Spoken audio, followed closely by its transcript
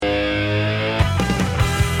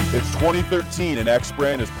It's 2013 and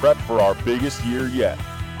X-Brand is prepped for our biggest year yet.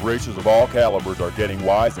 Racers of all calibers are getting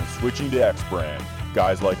wise and switching to X-Brand.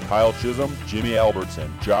 Guys like Kyle Chisholm, Jimmy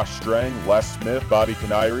Albertson, Josh Strang, Les Smith, Bobby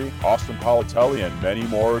Canary, Austin Politelli, and many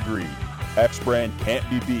more agree. X-Brand can't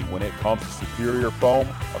be beat when it comes to superior foam,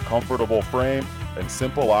 a comfortable frame, and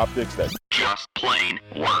simple optics that just plain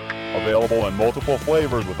work. Available in multiple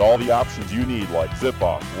flavors with all the options you need like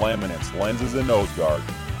zip-offs, laminates, lenses, and nose guards.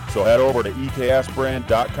 So head over to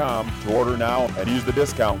eksbrand.com to order now and use the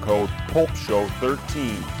discount code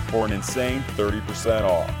PULPSHOW13 for an insane 30%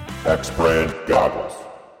 off. X-Brand Goggles.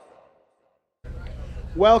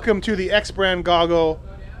 Welcome to the X-Brand Goggle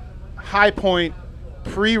High Point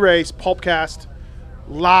pre-race Pulpcast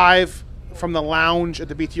live from the lounge at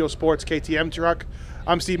the BTO Sports KTM truck.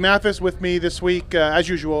 I'm Steve Matthes. With me this week, as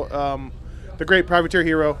usual, the great privateer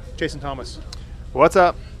hero, Jason Thomas. What's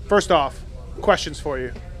up? First off, questions for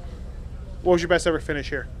you. What was your best ever finish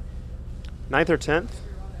here? 9th or 10th?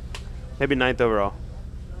 Maybe 9th overall.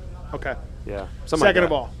 Okay. Yeah. Second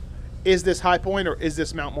of all, is this High Point or is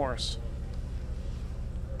this Mount Morris?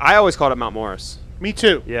 I always called it Mount Morris. Me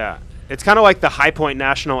too. Yeah. It's kind of like the High Point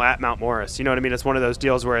National at Mount Morris. You know what I mean? It's one of those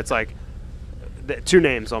deals where it's like two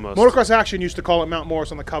names almost. Motocross Action used to call it Mount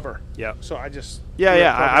Morris on the cover. Yep. So I just...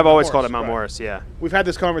 I've always called it Mount Morris, yeah. We've had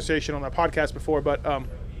this conversation on the podcast before, but...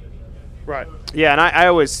 right. Yeah, and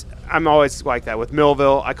I'm always like that. With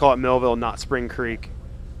Millville, I call it Millville, not Spring Creek.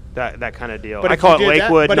 That kind of deal. I call it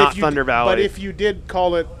Lakewood, not Thunder Valley. But if you did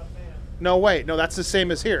call it... No, wait. No, that's the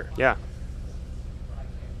same as here. Yeah.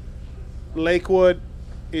 Lakewood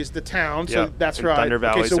is the town, so that's and right. Thunder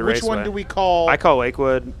Valley is the raceway. Which one do we call... I call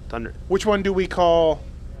Lakewood Thunder. Which one do we call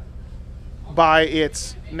by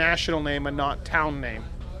its national name and not town name?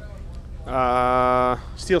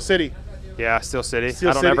 Steel City. Yeah, Steel City. Steel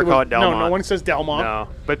I don't City. ever call it Delmont. No one says Delmont. No,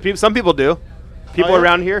 but some people do. People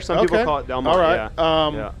around here, some people call it Delmont. All right.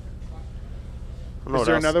 Yeah. Is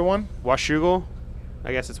there another one? Washougal?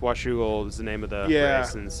 I guess it's Washougal is the name of the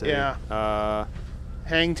race in the city. Yeah.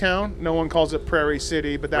 Hangtown? No one calls it Prairie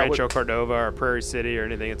City, but that Rancho Cordova or Prairie City or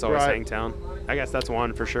anything. It's always Hangtown. I guess that's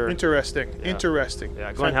one for sure. Interesting.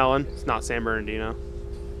 Yeah, Glen Helen. It's not San Bernardino.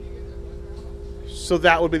 So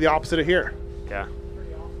that would be the opposite of here. Yeah.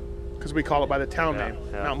 Because we call it by the town name,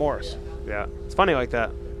 Mount Morris. Yeah. It's funny like that.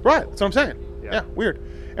 Right. That's what I'm saying. Yeah, weird.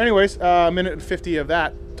 Anyways, minute and 50 of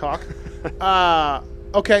that talk.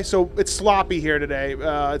 Okay, so it's sloppy here today.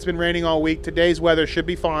 It's been raining all week. Today's weather should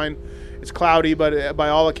be fine. It's cloudy, but by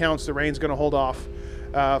all accounts, the rain's going to hold off.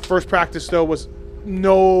 First practice, though, was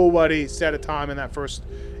nobody set a time in that first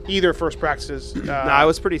practices. No, it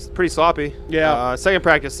was pretty sloppy. Yeah. Second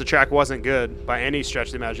practice, the track wasn't good by any stretch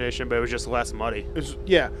of the imagination, but it was just less muddy.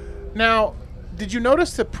 Now, did you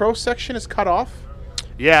notice the pro section is cut off?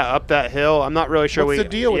 Yeah, up that hill. I'm not really sure. What's the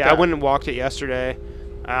deal with that? I went and walked it yesterday.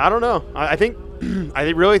 I don't know. I think I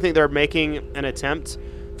really think they're making an attempt,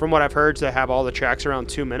 from what I've heard, to have all the tracks around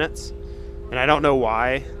 2 minutes, and I don't know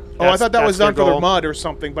why. I thought that was done for the mud or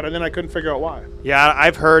something, but then I couldn't figure out why. Yeah,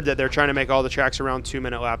 I've heard that they're trying to make all the tracks around 2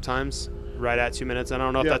 minute lap times, right at 2 minutes. I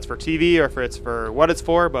don't know if that's for TV or if it's for what it's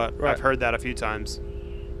for, but I've heard that a few times.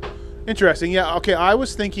 Interesting. Yeah. Okay. I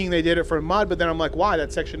was thinking they did it for mud, but then I'm like, why?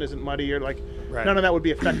 That section isn't muddy, or none of that would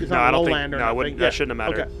be affected. It's not lowland or nothing. That shouldn't have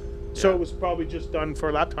mattered. Okay. So it was probably just done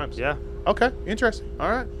for lap times. Yeah. Okay. Interesting. All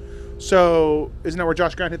right. So isn't that where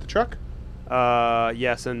Josh Grant hit the truck?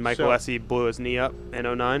 Yes, and Michael Alessi blew his knee up in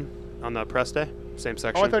 09 on the press day. Same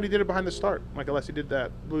section. Oh, I thought he did it behind the start. Michael Alessi did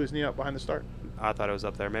that, blew his knee up behind the start. I thought it was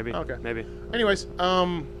up there. Maybe. Okay. Maybe. Anyways,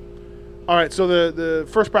 all right. So the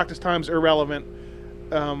first practice times are irrelevant.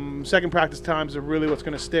 Second practice times are really what's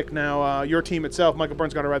going to stick. Now, your team itself, Michael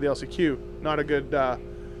Burns got to ride the LCQ. Not a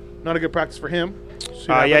good practice for him.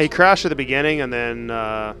 He crashed at the beginning, and then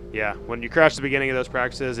when you crash at the beginning of those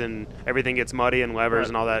practices and everything gets muddy and levers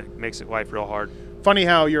and all that, makes life real hard. Funny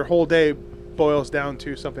how your whole day boils down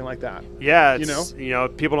to something like that. Yeah,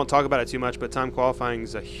 people don't talk about it too much, but time qualifying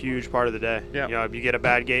is a huge part of the day. Yeah. If you get a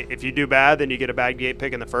bad gate, if you do bad, then you get a bad gate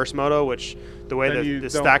pick in the first moto, which the way the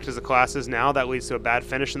stacked as the class is now, that leads to a bad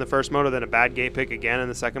finish in the first moto, then a bad gate pick again in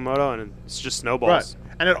the second moto, and it's just snowballs. Right.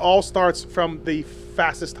 And it all starts from the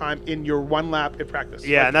fastest time in your one lap in practice.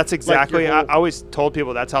 Yeah, and that's exactly. I always told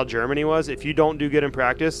people that's how Germany was. If you don't do good in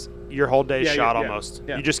practice, your whole day's shot almost.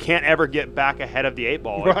 Yeah. You just can't ever get back ahead of the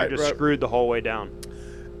 8-ball. You're just screwed the whole way down.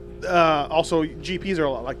 Also, GPs are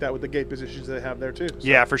a lot like that with the gate positions they have there too. So.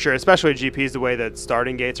 Yeah, for sure. Especially GPs, the way that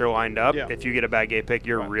starting gates are lined up. Yeah. If you get a bad gate pick,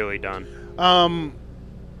 you're really done.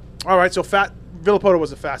 All right, so Villapoto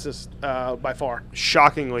was the fastest by far.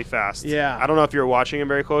 Shockingly fast. Yeah. I don't know if you were watching him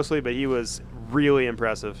very closely, but he was really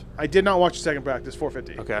impressive. I did not watch the second practice,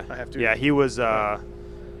 450. Okay. I have to. Yeah, he was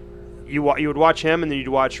you would watch him, and then you'd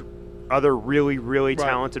watch other really, really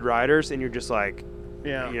talented riders, and you're just like,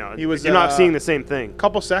 he was. You're not seeing the same thing.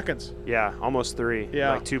 Couple seconds. Yeah, almost 3.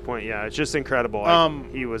 Yeah, like 2 point. Yeah, it's just incredible.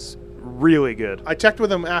 He was really good. I checked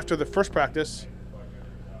with him after the first practice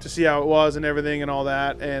to see how it was and everything and all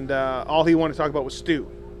that, and all he wanted to talk about was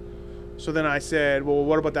Stu. So then I said, well,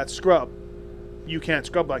 what about that scrub? You can't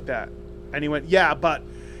scrub like that. And he went, yeah, but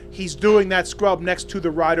he's doing that scrub next to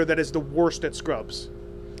the rider that is the worst at scrubs.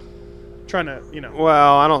 Trying to,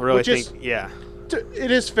 Well, I don't really think,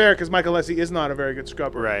 it is fair because Michael Lessie is not a very good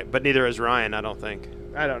scrubber. Right, but neither is Ryan, I don't think.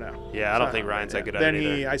 I don't know. Yeah, I don't think Ryan's that good at it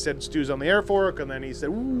either. I said Stu's on the air fork, and then he said,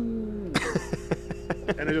 ooh.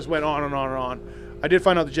 And it just went on and on and on. I did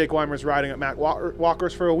find out that Jake Weimer's riding at Matt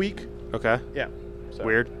Walker's for a week. Okay. Yeah. So,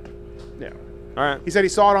 weird. Yeah. All right. He said he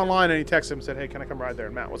saw it online, and he texted him and said, hey, can I come ride there?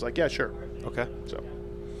 And Matt was like, yeah, sure. Okay. So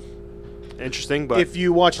interesting, but if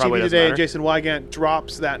you watch TV today and matter. Jason Wygant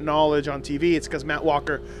drops that knowledge on TV, it's because Matt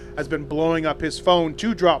Walker has been blowing up his phone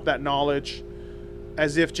to drop that knowledge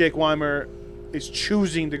as if Jake Weimer is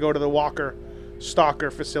choosing to go to the Walker Stalker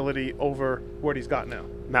facility over what he's got now.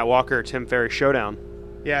 Matt Walker, Tim Ferry showdown.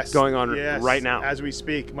 Yes. Going on right now. As we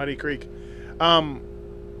speak, Muddy Creek. I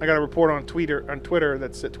got a report on Twitter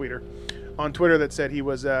that said he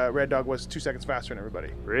was Red Dog was 2 seconds faster than everybody.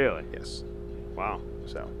 Really? Yes. Wow.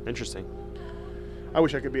 So interesting. I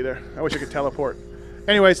wish I could be there. I wish I could teleport.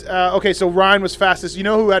 Anyways, okay, so Ryan was fastest. You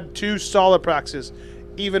know who had 2 solid practices,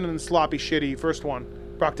 even in the sloppy, shitty first one?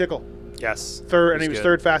 Brock Tickle. Yes. Third, and he was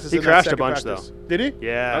third fastest. He in crashed that a bunch, practice. though. Did he?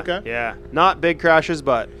 Yeah. Okay. Yeah. Not big crashes,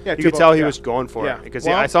 but you could tell he was going for it. Because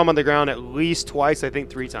I saw him on the ground at least twice, I think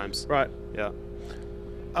 3 times. Right. Yeah.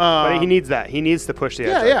 But he needs that. He needs to push the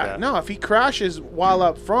edge like that. No, if he crashes while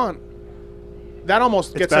up front, that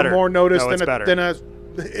almost gets him more notice than a.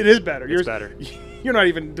 It is better. It's better. You're not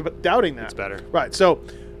even doubting that. It's better. Right. So,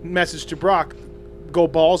 message to Brock: go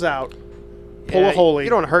balls out, pull a holy.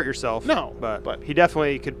 You don't want to hurt yourself. No, but he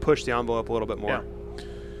definitely could push the envelope a little bit more.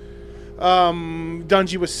 Yeah.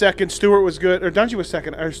 Dungey was second. Stewart was good. Or Dungey was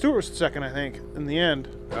second. Or Stewart was second, I think, in the end.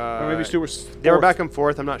 Or maybe Stewart was fourth. They were back and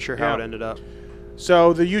forth. I'm not sure how it ended up.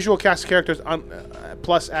 So the usual cast of characters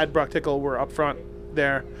plus add Brock Tickle were up front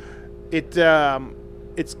there. It's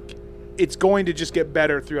going to just get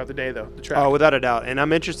better throughout the day, though, the track. Oh, without a doubt. And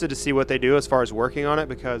I'm interested to see what they do as far as working on it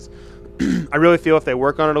because I really feel if they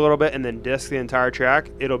work on it a little bit and then disc the entire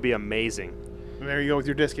track, it'll be amazing. And there you go with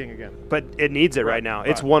your disking again. But it needs it right now.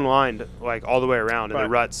 It's one line, like, all the way around, and the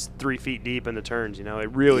rut's 3 feet deep in the turns. It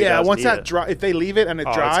really does. Yeah, once that if they leave it and it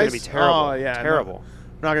dries, it's going to be terrible. Oh, yeah. Terrible.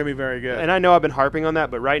 Not going to be very good. And I know I've been harping on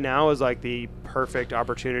that, but right now is like the perfect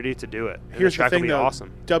opportunity to do it. And here's the thing, though.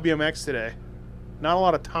 Awesome. WMX today, not a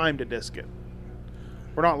lot of time to disc it.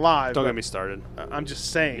 We're not live. Don't get me started. I'm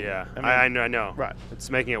just saying. Yeah, I know. Right.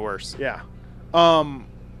 It's making it worse. Yeah.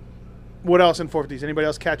 What else in 450s? Anybody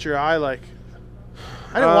else catch your eye? Like,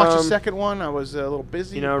 I didn't watch the second one. I was a little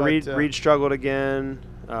busy. Reed struggled again.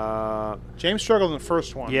 James struggled in the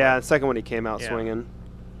first one. Yeah, the second one he came out swinging.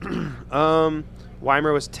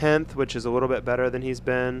 Weimer was 10th, which is a little bit better than he's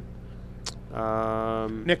been.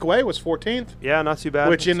 Nick Way was 14th. Yeah, not too bad.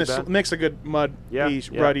 Which makes a good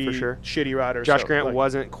ruddy, for sure. Shitty rider. Josh Grant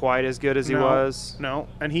wasn't quite as good as he was. No,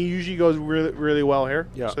 and he usually goes really, really well here.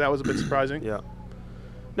 Yeah. So that was a bit surprising. Yeah.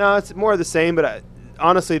 No, it's more of the same, but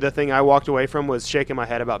honestly, the thing I walked away from was shaking my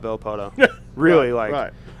head about Bill Poto. Really,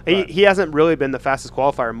 he hasn't really been the fastest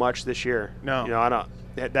qualifier much this year. No. I don't.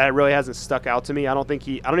 That really hasn't stuck out to me. I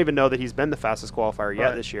don't even know that he's been the fastest qualifier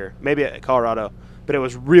yet this year. Maybe at Colorado, but it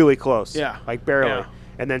was really close. Yeah, like barely. Yeah.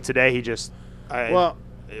 And then today he just,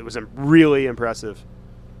 it was really impressive.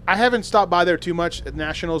 I haven't stopped by there too much at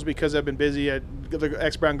Nationals because I've been busy at the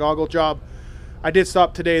X Brown goggle job. I did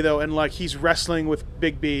stop today though, and he's wrestling with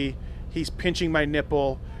Big B. He's pinching my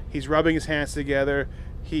nipple. He's rubbing his hands together.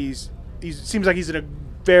 He seems like he's in a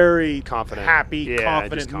very confident, happy,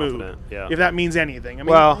 confident mood. Yeah. If that means anything. I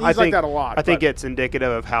mean, he's like that a lot. I think it's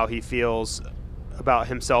indicative of how he feels about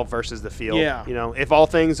himself versus the field. Yeah. If all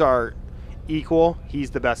things are equal,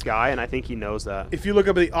 he's the best guy, and I think he knows that. If you look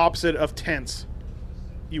up at the opposite of tense,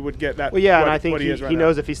 you would get that. Well, yeah, and I think he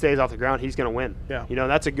knows if he stays off the ground, he's going to win. Yeah.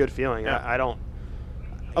 That's a good feeling. Yeah. I don't.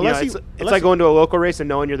 It's like going to a local race and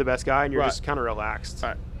knowing you're the best guy, and you're just kind of relaxed.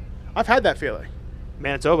 Right. I've had that feeling.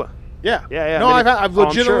 Manitoba. Yeah. Yeah. No, I've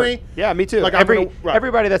legitimately. Sure. Yeah, me too. Like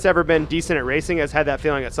everybody that's ever been decent at racing has had that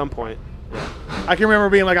feeling at some point. I can remember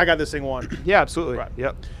being like, I got this thing won. Yeah, absolutely. Right.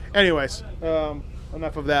 Yep. Anyways,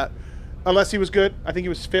 enough of that. Unless he was good. I think he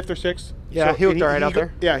was 5th or 6th. Yeah, he looked all right out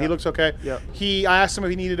there. Yeah, he looks okay. Yeah. I asked him if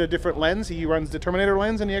he needed a different lens. He runs the Terminator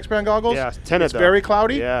lens in the X-Brand goggles. Yeah, tinted It's very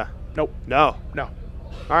cloudy. Yeah. Nope. No. No. All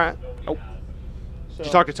right. Nope. Did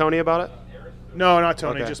you talk to Tony about it? No, not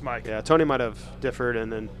Tony, Okay. just Mike. Yeah, Tony might have differed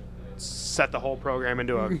and then set the whole program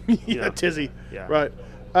into a tizzy. Yeah. Right.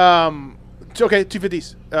 Okay,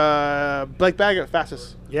 250s. Blake Baggett,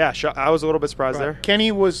 fastest. Yeah, I was a little bit surprised there.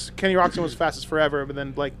 Kenny Roxon was fastest forever, but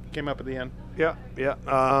then Blake came up at the end. Yeah.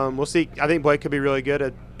 We'll see. I think Blake could be really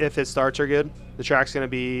good if his starts are good. The track's going to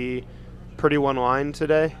be pretty one-line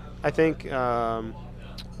today, I think,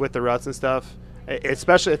 with the ruts and stuff.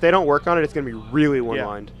 Especially if they don't work on it, it's going to be really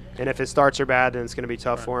one-lined. And if his starts are bad, then it's going to be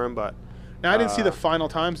tough for him. But now, I didn't see the final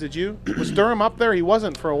times, did you? Was Durham up there? He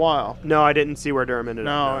wasn't for a while. No, I didn't see where Durham ended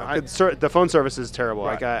up. The phone service is terrible.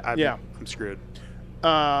 Right. I'm screwed.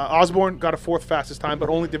 Osborne got a 4th fastest time, but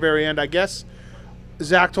only at the very end. I guess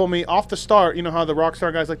Zach told me off the start, you know how the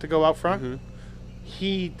Rockstar guys like to go out front? Mm-hmm.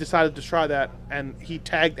 He decided to try that, and he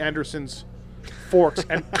tagged Anderson's forks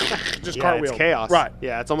and just cartwheeled. It's chaos. Right.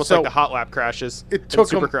 Yeah, it's almost like the hot lap crashes in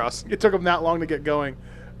Supercross. It took him that long to get going.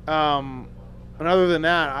 And other than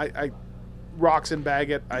that, Roxon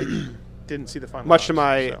Baggett, I didn't see the final. Much to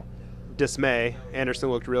my dismay, Anderson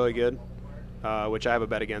looked really good, which I have a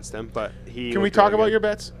bet against him. But he Can we talk about your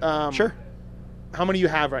bets? Sure. How many you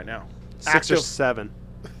have right now? 6 or 7.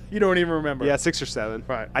 You don't even remember. Yeah, 6 or 7.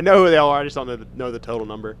 Right. I know who they all are. I just don't know the total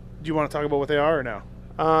number. Do you want to talk about what they are or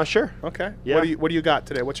no? Sure. Okay. Yeah. What do you got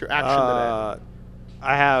today? What's your action today?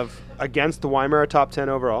 I have against the Weimar top 10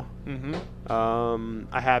 overall. Mm-hmm.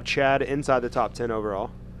 I have Chad inside the top 10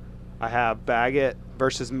 overall. I have Baggett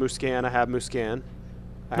versus Muscan. I have Muscan.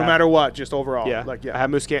 No matter what, just overall. Yeah. I have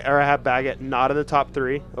Muscan, or I have Baggett not in the top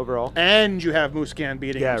 3 overall. And you have Muscan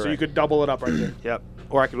beating him, so you could double it up right there. Yep.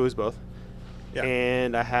 Or I could lose both. Yeah.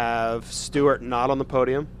 And I have Stewart not on the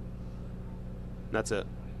podium. That's it.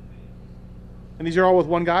 And these are all with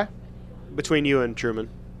one guy? Between you and Truman.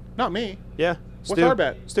 Not me. Yeah. What's our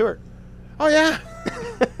bet? Stewart. Oh, yeah.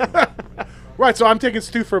 Right, so I'm taking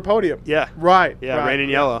Stu for a podium. Yeah. Right. Yeah, right. rain in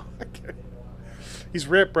yellow. Okay. He's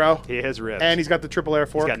ripped, bro. He is ripped. And he's got the triple air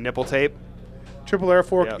fork. He's got nipple tape. Triple air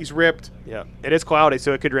fork. Yep. He's ripped. Yeah. It is cloudy,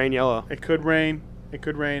 so it could rain yellow. It could rain.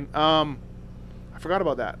 I forgot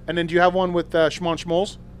about that. And then do you have one with Shimon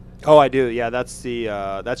Schmoles? Oh, I do. Yeah, that's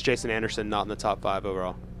Jason Anderson not in the top 5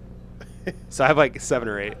 overall. So I have like 7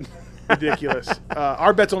 or 8. Ridiculous.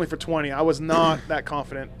 Our bet's only for 20. I was not that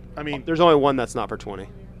confident. I mean, there's only one that's not for 20.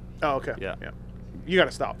 Oh, okay. Yeah. You got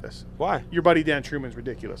to stop this. Why? Your buddy Dan Truman's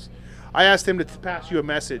ridiculous. I asked him to pass you a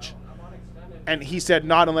message, and he said,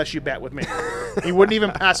 not unless you bet with me. He wouldn't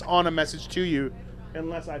even pass on a message to you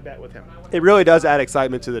unless I bet with him. It really does add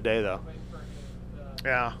excitement to the day, though.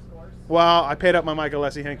 Yeah. Well, I paid up my Michael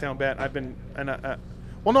Lessie Hangtown bet. I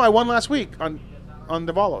won last week on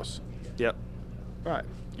Davalos. Yep. Right.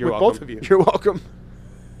 You're with welcome. both of you. You're welcome.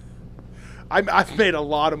 I've made a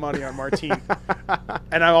lot of money on Martine,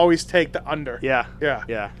 and I always take the under. Yeah. Yeah.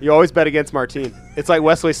 Yeah. You always bet against Martine. It's like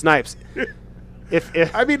Wesley Snipes. If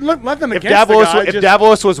nothing if against Davalos, the guy, if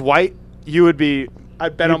Davalos was white, you would be.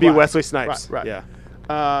 I'd bet you'd on be black. Wesley Snipes. Right.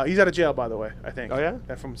 Yeah. He's out of jail, by the way. I think. Oh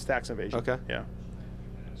yeah. From Stacks Invasion. Okay. Yeah.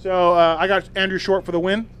 So I got Andrew Short for the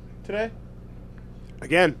win today.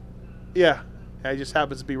 Again. Yeah. He just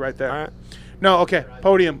happens to be right there. All right. No, okay.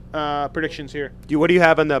 Podium predictions here. What do you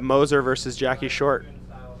have on the Moser versus Jackie Short?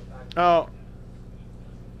 Oh.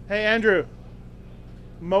 Hey, Andrew.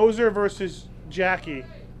 Moser versus Jackie.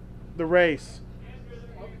 The race.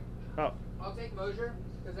 Oh. I'll take Moser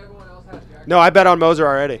because everyone else has Jackie. No, I bet on Moser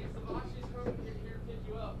already.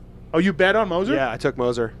 Oh, you bet on Moser? Yeah, I took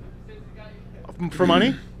Moser. For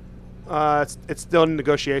money? It's still in the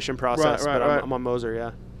negotiation process, Right, but right. I'm on Moser,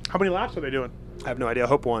 yeah. How many laps are they doing? I have no idea. I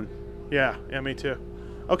hope 1. Yeah, me too.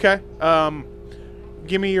 Okay.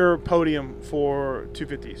 Give me your podium for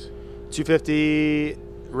 250s. 250,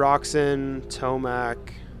 Roxon, Tomac,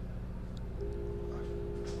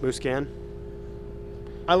 Muscan.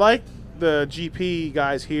 I like the GP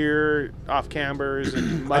guys here, off cambers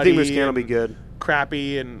and muddy. I think Muscan will be good.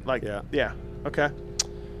 Crappy and like yeah. Okay.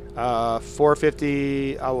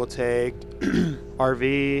 450, I will take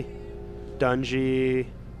RV, Dungy.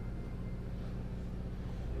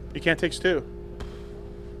 You can't take Stu.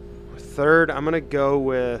 Third, I'm gonna go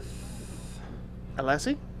with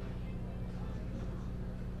Alessi?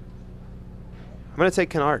 I'm gonna take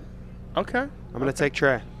Kennard. Okay. I'm gonna take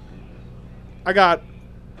Trey. I got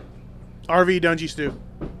RV, Dungy, Stu.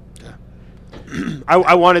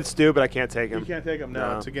 I wanted Stu, but I can't take him. You can't take him.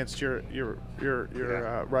 No, No. it's against your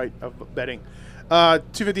right of betting.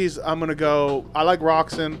 250s, I'm gonna go. I like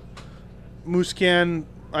Roxon. Muscan,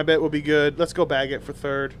 I bet, will be good. Let's go Baggett for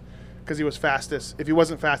third because he was fastest. If he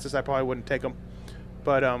wasn't fastest, I probably wouldn't take him.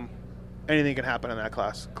 But anything can happen in that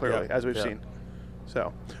class, clearly, as we've seen.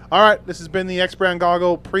 So, all right, this has been the X Brand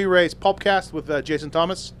Goggle pre-race Pulpcast with Jason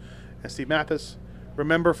Thomas and Steve Matthes.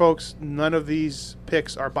 Remember, folks, none of these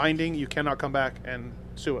picks are binding. You cannot come back and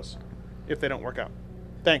sue us if they don't work out.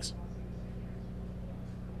 Thanks.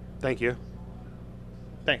 Thank you.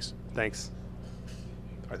 Thanks. Thanks.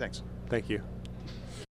 All right, thanks. Thank you.